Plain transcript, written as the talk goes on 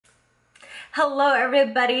Hello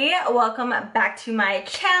everybody, welcome back to my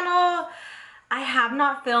channel. I have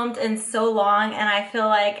not filmed in so long and I feel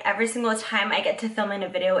like every single time I get to film in a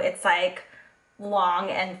video it's like long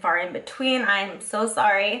and far in between. I'm so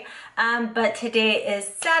sorry, but today is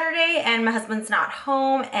Saturday and my husband's not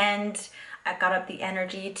home and I got up the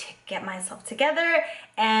energy to get myself together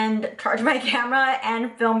and charge my camera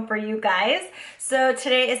and film for you guys. So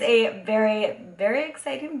today is a very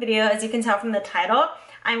exciting video. As you can tell from the title,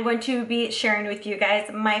 I'm going to be sharing with you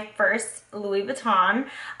guys my first Louis Vuitton,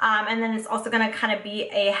 and then it's also going to kind of be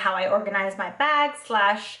a how I organize my bag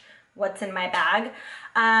slash what's in my bag.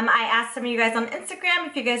 I asked some of you guys on Instagram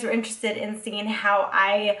if you guys were interested in seeing how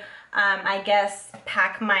I guess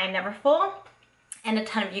pack my Neverfull, and a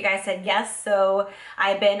ton of you guys said yes, so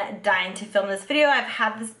I've been dying to film this video. I've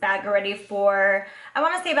had this bag already for, I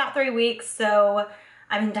want to say about 3 weeks, so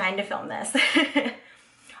I've been dying to film this.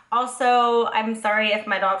 Also, I'm sorry if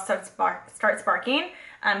my dog starts barking.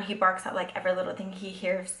 He barks at like every little thing he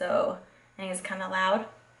hears, so, and he's kind of loud.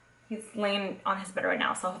 He's laying on his bed right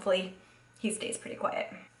now, so hopefully he stays pretty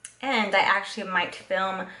quiet. And I actually might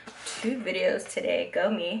film 2 videos today,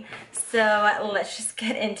 go me. So let's just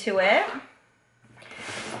get into it.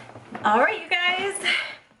 All right, you guys,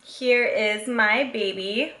 here is my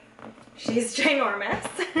baby. She's ginormous.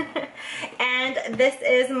 And this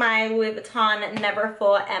is my Louis Vuitton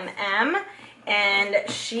Neverfull MM. And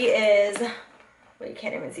she is, well, you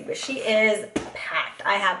can't even see, but she is packed.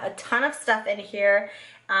 I have a ton of stuff in here.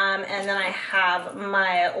 And then I have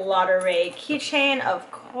my Lauderay keychain, of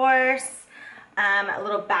course. A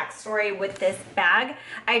little backstory with this bag.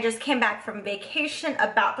 I just came back from vacation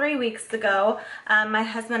about 3 weeks ago. My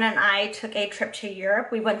husband and I took a trip to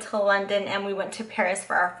Europe. We went to London and we went to Paris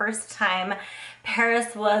for our first time.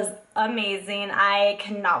 Paris was amazing. I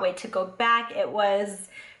cannot wait to go back. It was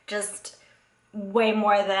just way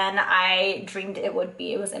more than I dreamed it would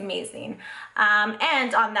be. It was amazing.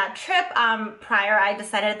 And on that trip, prior, I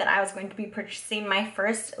decided that I was going to be purchasing my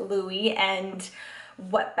first Louis, and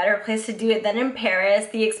what better place to do it than in Paris.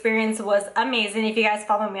 The experience was amazing. If you guys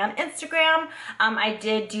follow me on Instagram, I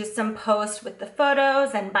did do some posts with the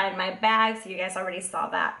photos and buying my bag, so you guys already saw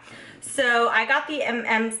that. So I got the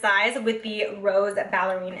MM size with the rose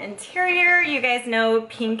ballerine interior. You guys know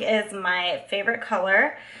pink is my favorite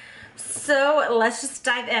color. So let's just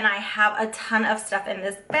dive in. I have a ton of stuff in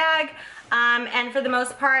this bag. And for the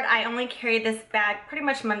most part, I only carry this bag pretty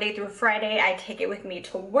much Monday through Friday. I take it with me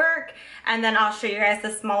to work, and then I'll show you guys the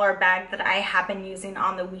smaller bag that I have been using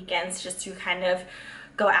on the weekends just to kind of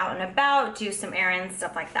go out and about, do some errands,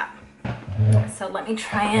 stuff like that. So let me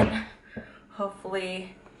try and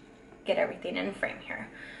hopefully get everything in frame here.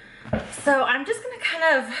 So I'm just gonna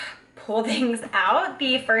kind of pull things out.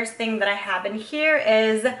 The first thing that I have in here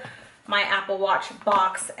is my Apple Watch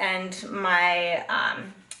box and my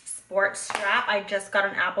sports strap. I just got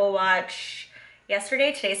an Apple Watch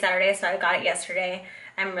yesterday. Today's Saturday, so I got it yesterday.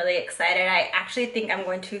 I'm really excited. I actually think I'm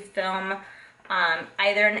going to film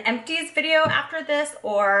either an empties video after this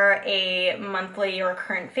or a monthly or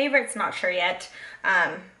current favorites, not sure yet.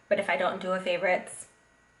 But if I don't do a favorites,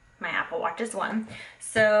 my Apple Watch is one.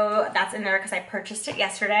 So that's in there because I purchased it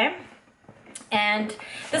yesterday. And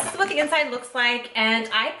this is what the inside looks like, and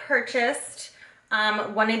I purchased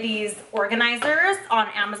one of these organizers on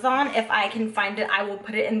Amazon. If I can find it, I will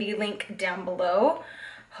put it in the link down below.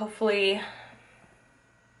 Hopefully,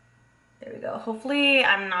 there we go. Hopefully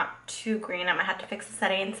I'm not too green. I might have to fix the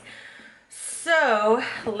settings. So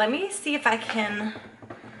let me see if I can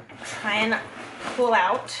try and pull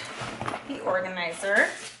out the organizer,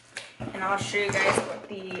 and I'll show you guys what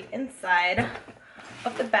the inside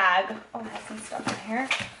of the bag, oh, I have some stuff in here,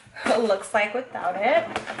 looks like without it.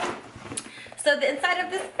 So the inside of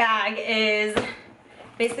this bag is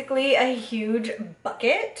basically a huge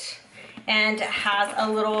bucket, and it has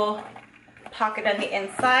a little pocket on the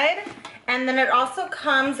inside, and then it also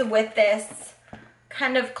comes with this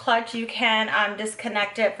kind of clutch. You can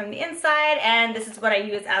disconnect it from the inside, and this is what I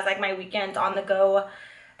use as like my weekend on the go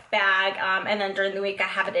bag, and then during the week I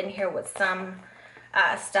have it in here with some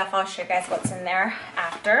stuff. I'll show you guys what's in there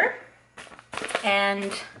after.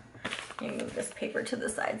 And let me move this paper to the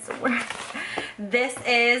side somewhere. This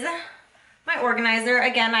is my organizer.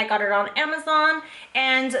 Again, I got it on Amazon,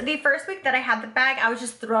 and the first week that I had the bag, I was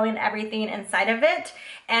just throwing everything inside of it,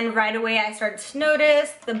 and right away I started to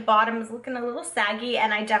notice the bottom is looking a little saggy,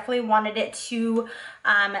 and I definitely wanted it to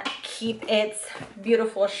keep its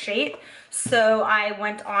beautiful shape. So I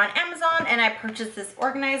went on Amazon and I purchased this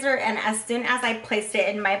organizer, and as soon as I placed it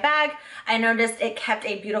in my bag, I noticed it kept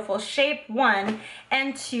a beautiful shape, 1,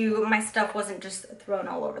 and 2, my stuff wasn't just thrown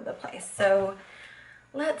all over the place. So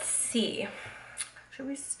let's see. Should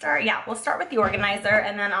we start? Yeah, we'll start with the organizer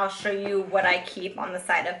and then I'll show you what I keep on the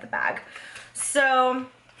side of the bag. So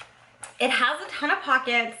it has a ton of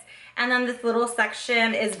pockets, and then this little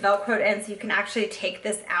section is velcroed in so you can actually take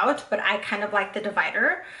this out, but I kind of like the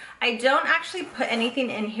divider. I don't actually put anything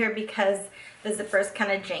in here because the zipper is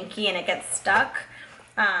kind of janky and it gets stuck.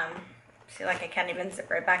 See, like I can't even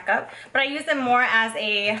zipper it back up, but I use it more as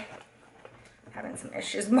a, having some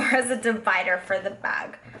issues, more as a divider for the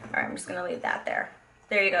bag. All right, I'm just gonna leave that there.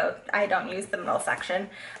 There you go. I don't use the middle section,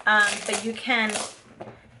 but you can,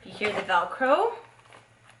 you hear the Velcro,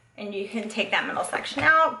 and you can take that middle section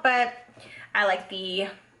out, but I like the,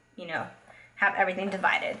 you know, have everything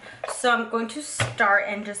divided. So I'm going to start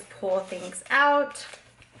and just pull things out.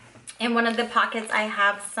 In one of the pockets, I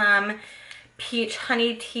have some peach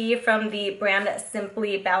honey tea from the brand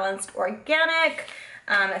Simply Balanced Organic.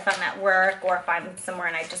 If I'm at work or if I'm somewhere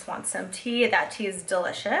and I just want some tea, that tea is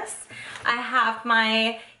delicious. I have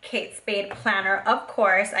my Kate Spade planner, of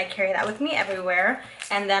course. I carry that with me everywhere.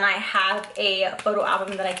 And then I have a photo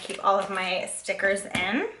album that I keep all of my stickers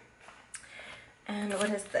in. And what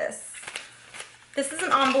is this? This is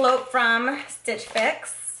an envelope from Stitch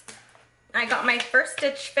Fix. I got my first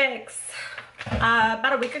Stitch Fix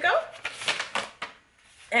about a week ago.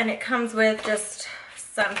 And it comes with just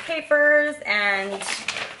some papers, and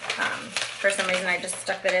for some reason I just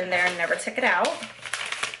stuck that in there and never took it out.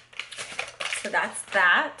 So that's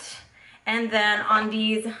that. And then on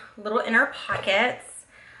these little inner pockets,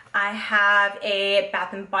 I have a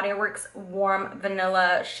Bath & Body Works Warm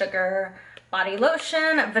Vanilla Sugar Body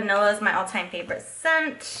Lotion. Vanilla is my all-time favorite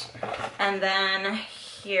scent. And then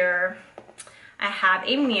here I have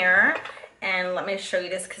a mirror, and let me show you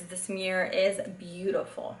this because this mirror is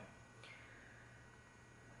beautiful.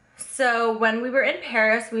 So when we were in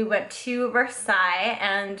Paris, we went to Versailles,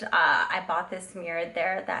 and I bought this mirror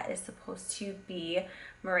there that is supposed to be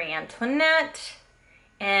Marie Antoinette,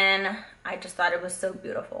 and I just thought it was so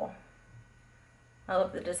beautiful. I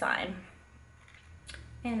love the design.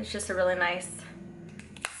 And it's just a really nice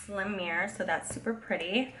slim mirror, so that's super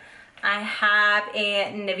pretty. I have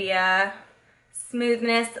a Nivea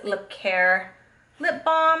Smoothness Lip Care Lip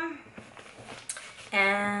Balm,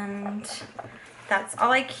 and that's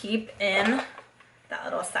all I keep in that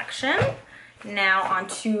little section. Now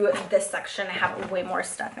onto this section, I have way more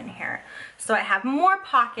stuff in here. So I have more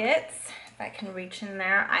pockets, if I can reach in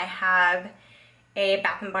there. I have a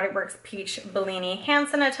Bath & Body Works Peach Bellini hand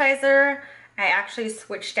sanitizer. I actually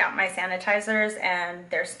switched out my sanitizers and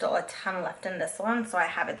there's still a ton left in this one, so I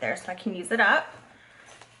have it there so I can use it up.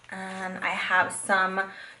 And I have some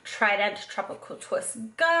Trident Tropical Twist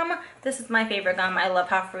gum. This is my favorite gum. I love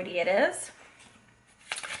how fruity it is.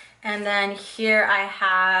 And then here I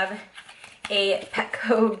have a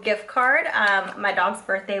Petco gift card. My dog's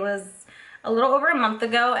birthday was a little over a month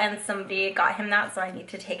ago and somebody got him that, so I need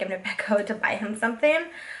to take him to Petco to buy him something.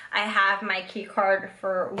 I have my key card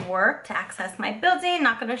for work to access my building.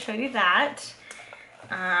 Not gonna show you that.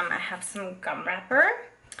 I have some gum wrapper.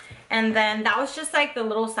 And then that was just like the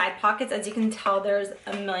little side pockets. As you can tell, there's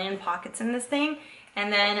a million pockets in this thing.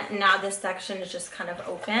 And then now this section is just kind of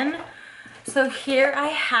open. So here I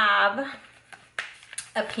have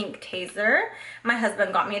a pink taser. My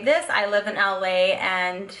husband got me this. I live in LA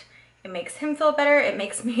and it makes him feel better. It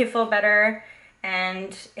makes me feel better.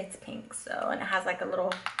 And it's pink, so, and it has like a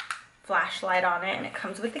little flashlight on it, and it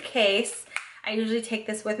comes with a case. I usually take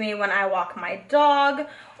this with me when I walk my dog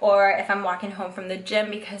or if I'm walking home from the gym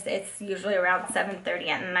because it's usually around 7:30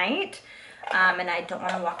 at night. And I don't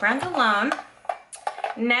want to walk around alone.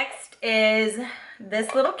 Next is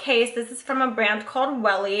this little case. This is from a brand called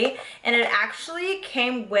Welly, and it actually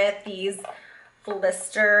came with these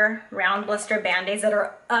blister, round blister band-aids that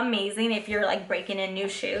are amazing if you're like breaking in new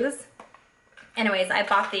shoes. Anyways, I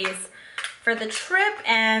bought these for the trip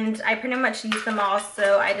and I pretty much used them all,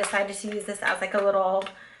 so I decided to use this as like a little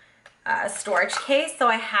storage case. So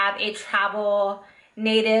I have a Travel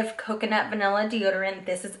Native Coconut Vanilla Deodorant.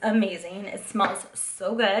 This is amazing. It smells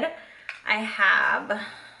so good. I have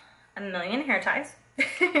a million hair ties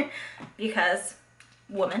because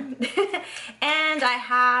woman. And I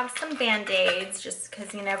have some band-aids just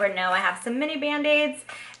because you never know. I have some mini band-aids,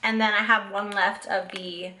 and then I have one left of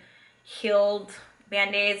the healed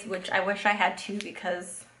band-aids, which I wish I had two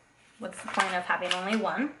because what's the point of having only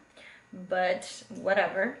one? But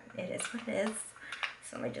whatever, it is what it is.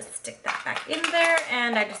 So let me just stick that back in there,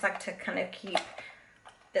 and I just like to kind of keep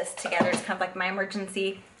this together. It's kind of like my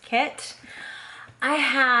emergency kit. I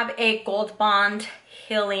have a Gold Bond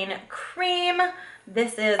Healing Cream.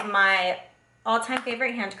 This is my all-time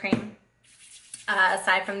favorite hand cream,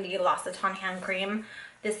 aside from the Vuitton hand cream.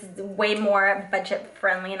 This is way more budget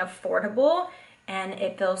friendly and affordable, and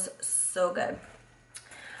it feels so good.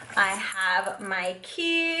 I have my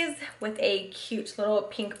keys with a cute little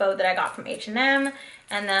pink bow that I got from H&M,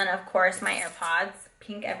 and then of course my AirPods,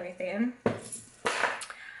 pink everything.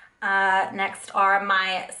 Next are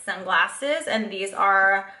my sunglasses, and these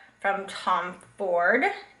are from Tom Ford,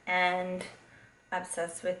 and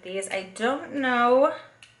obsessed with these. I don't know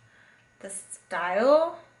the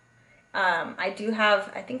style. I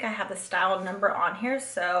think I have the style number on here,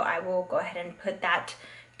 so I will go ahead and put that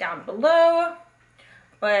down below.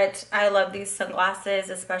 But I love these sunglasses,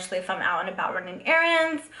 especially if I'm out and about running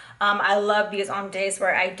errands. I love these on days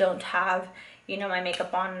where I don't have, you know, my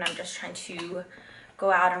makeup on and I'm just trying to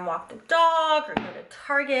go out and walk the dog or go to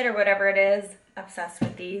Target or whatever it is. Obsessed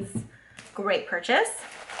with these. Great purchase.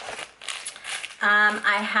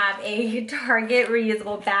 I have a Target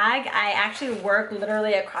reusable bag. I actually work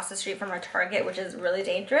literally across the street from a Target, which is really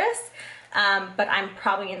dangerous. But I'm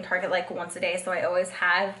probably in Target like once a day, so I always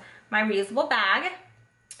have my reusable bag.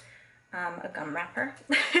 A gum wrapper.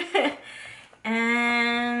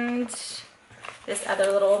 And this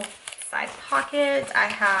other little side pocket. I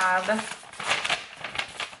have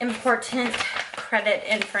important credit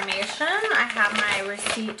information. I have my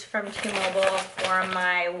receipt from T-Mobile for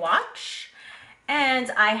my watch.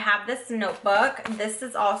 And I have this notebook. This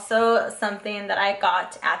is also something that I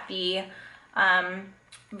got at the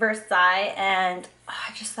Versailles, and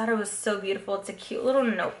I just thought it was so beautiful. It's a cute little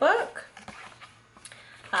notebook.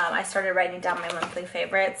 I started writing down my monthly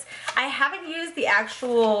favorites. I haven't used the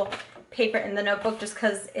actual paper in the notebook just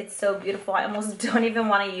because it's so beautiful. I almost don't even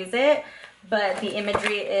want to use it, but the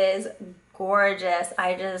imagery is gorgeous.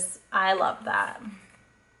 I love that.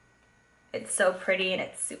 It's so pretty and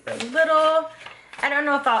it's super little. I don't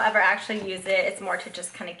know if I'll ever actually use it. It's more to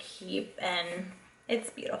just kind of keep, and it's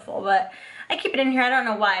beautiful, but I keep it in here. I don't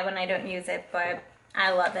know why when I don't use it, but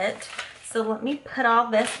I love it. So let me put all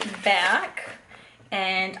this back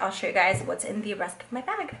and I'll show you guys what's in the rest of my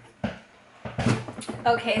bag.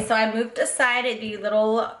 Okay, so I moved aside the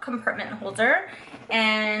little compartment holder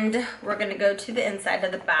and we're gonna go to the inside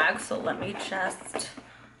of the bag. So let me just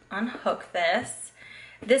unhook this.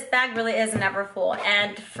 This bag really is never full,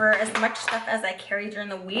 and for as much stuff as I carry during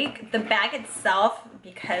the week, the bag itself,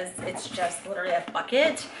 because it's just literally a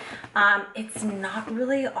bucket, it's not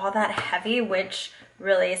really all that heavy, which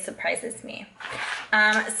really surprises me.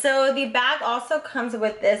 So the bag also comes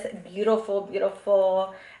with this beautiful,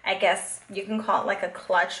 beautiful, I guess you can call it like a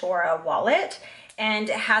clutch or a wallet. And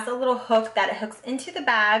it has a little hook that it hooks into the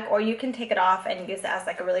bag, or you can take it off and use it as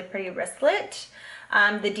like a really pretty wristlet.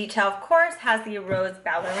 The detail, of course, has the rose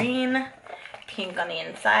ballerine pink on the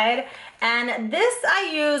inside. And this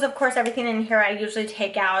I use, of course, everything in here I usually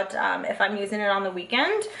take out if I'm using it on the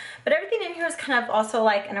weekend. But everything in here is kind of also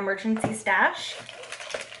like an emergency stash.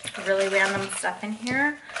 Really random stuff in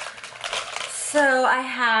here. So I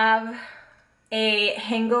have a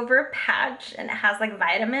hangover patch, and it has like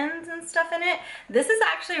vitamins and stuff in it. This is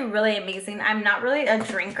actually really amazing. I'm not really a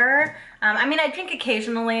drinker. I mean, I drink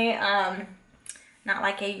occasionally. Not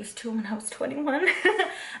like I used to when I was 21.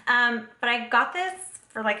 But I got this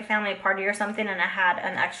for like a family party or something, and I had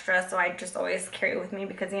an extra, so I just always carry it with me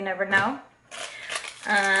because you never know.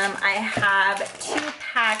 I have 2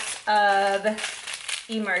 packs of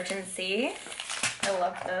Emergency. I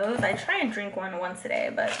love those. I try and drink one once a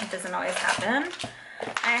day, but it doesn't always happen.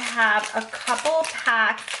 I have a couple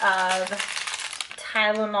packs of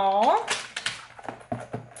Tylenol.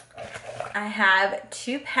 I have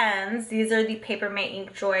 2 pens. These are the Papermate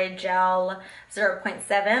Ink Joy Gel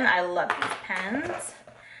 0.7. I love these pens.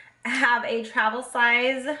 I have a travel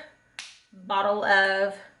size bottle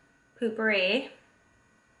of Poopery.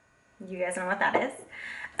 You guys know what that is.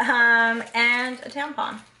 And a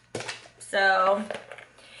tampon. So,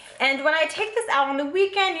 and when I take this out on the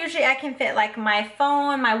weekend, usually I can fit like my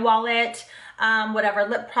phone, my wallet, whatever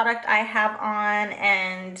lip product I have on,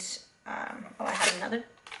 and oh, I have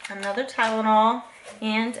another Tylenol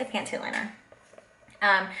and a panty liner.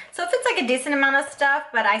 So it fits like a decent amount of stuff,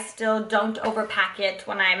 but I still don't overpack it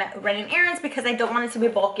when I'm running errands because I don't want it to be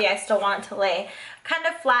bulky. I still want it to lay kind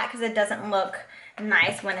of flat because it doesn't look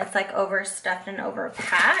nice when it's like overstuffed and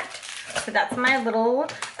overpacked. So that's my little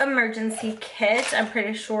emergency kit. I'm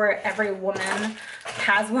pretty sure every woman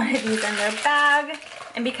has one of these in their bag.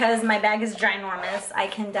 And because my bag is ginormous, I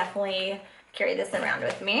can definitely carry this around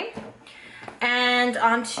with me. And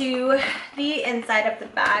onto the inside of the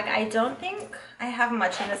bag. I don't think I have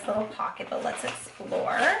much in this little pocket, but let's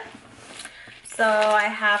explore. So I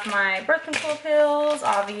have my birth control pills,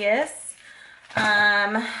 obvious.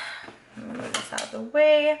 Move this out of the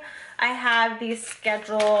way. I have the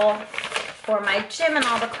schedule for my gym and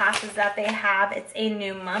all the classes that they have. It's a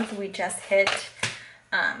new month. We just hit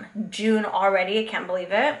June already. I can't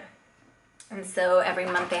believe it. And so every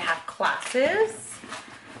month they have classes.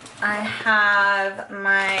 I have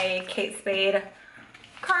my Kate Spade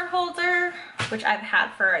card holder, which I've had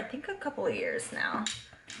for I think a couple of years now.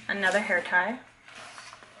 Another hair tie.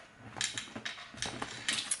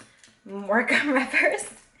 More gum wrappers.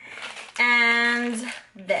 And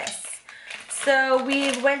this. So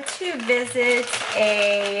we went to visit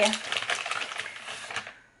a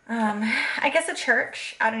I guess a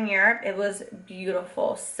church out in Europe. It was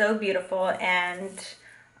beautiful, so beautiful, and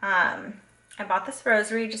I bought this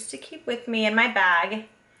rosary just to keep with me in my bag.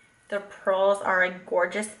 The pearls are a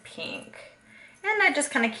gorgeous pink, and I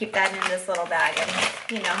just kind of keep that in this little bag and,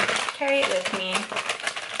 you know, carry it with me.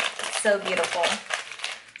 So beautiful.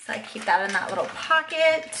 So I keep that in that little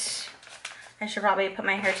pocket. I should probably put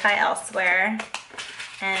my hair tie elsewhere.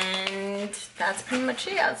 And that's pretty much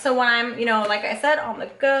it. So when I'm, you know, like I said, on the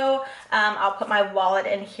go, I'll put my wallet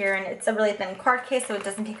in here, and it's a really thin card case, so it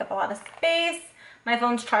doesn't take up a lot of space. My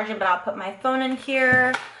phone's charging, but I'll put my phone in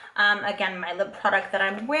here. Again, my lip product that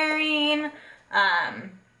I'm wearing,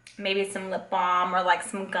 maybe some lip balm or like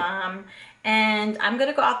some gum, and I'm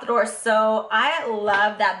gonna go out the door. So I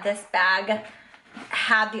love that this bag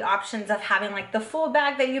had the options of having like the full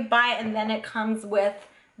bag that you buy, and then it comes with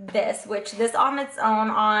this, which this on its own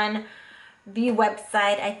on the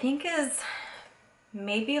website I think is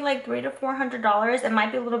maybe like $300 to $400. It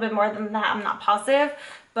might be a little bit more than that, I'm not positive,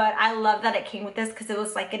 but I love that it came with this because it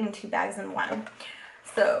was like getting 2 bags in one.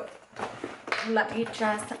 So let me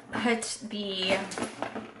just put the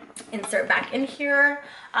insert back in here,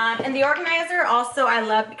 and the organizer also I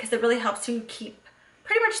love because it really helps you keep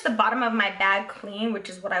pretty much the bottom of my bag clean, which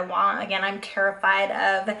is what I want. Again, I'm terrified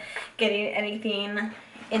of getting anything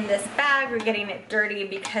in this bag or getting it dirty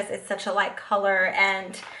because it's such a light color,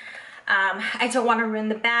 and I don't want to ruin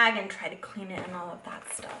the bag and try to clean it and all of that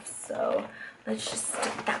stuff. So let's just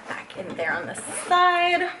stick that back in there on the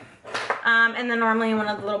side. And then normally in one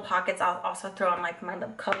of the little pockets I'll also throw on like my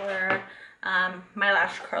lip color, my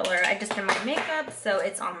lash curler. I just did my makeup, so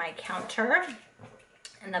it's on my counter.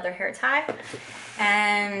 Another hair tie,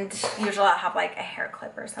 and usually I'll have like a hair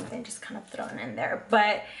clip or something just kind of thrown in there.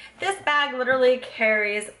 But this bag literally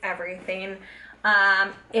carries everything.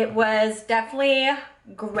 It was definitely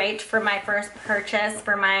great for my first purchase,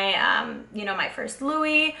 for my you know, my first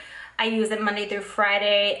Louis. I use it Monday through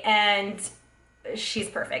Friday, and she's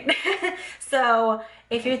perfect. So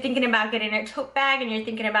if you're thinking about getting a tote bag and you're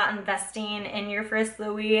thinking about investing in your first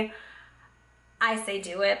Louis, I say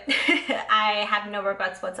do it. I have no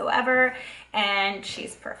regrets whatsoever, and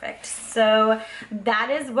she's perfect. So that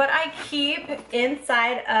is what I keep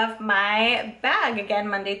inside of my bag, again,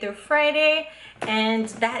 Monday through Friday, and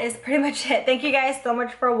that is pretty much it. Thank you guys so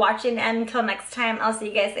much for watching, and until next time, I'll see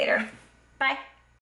you guys later. Bye.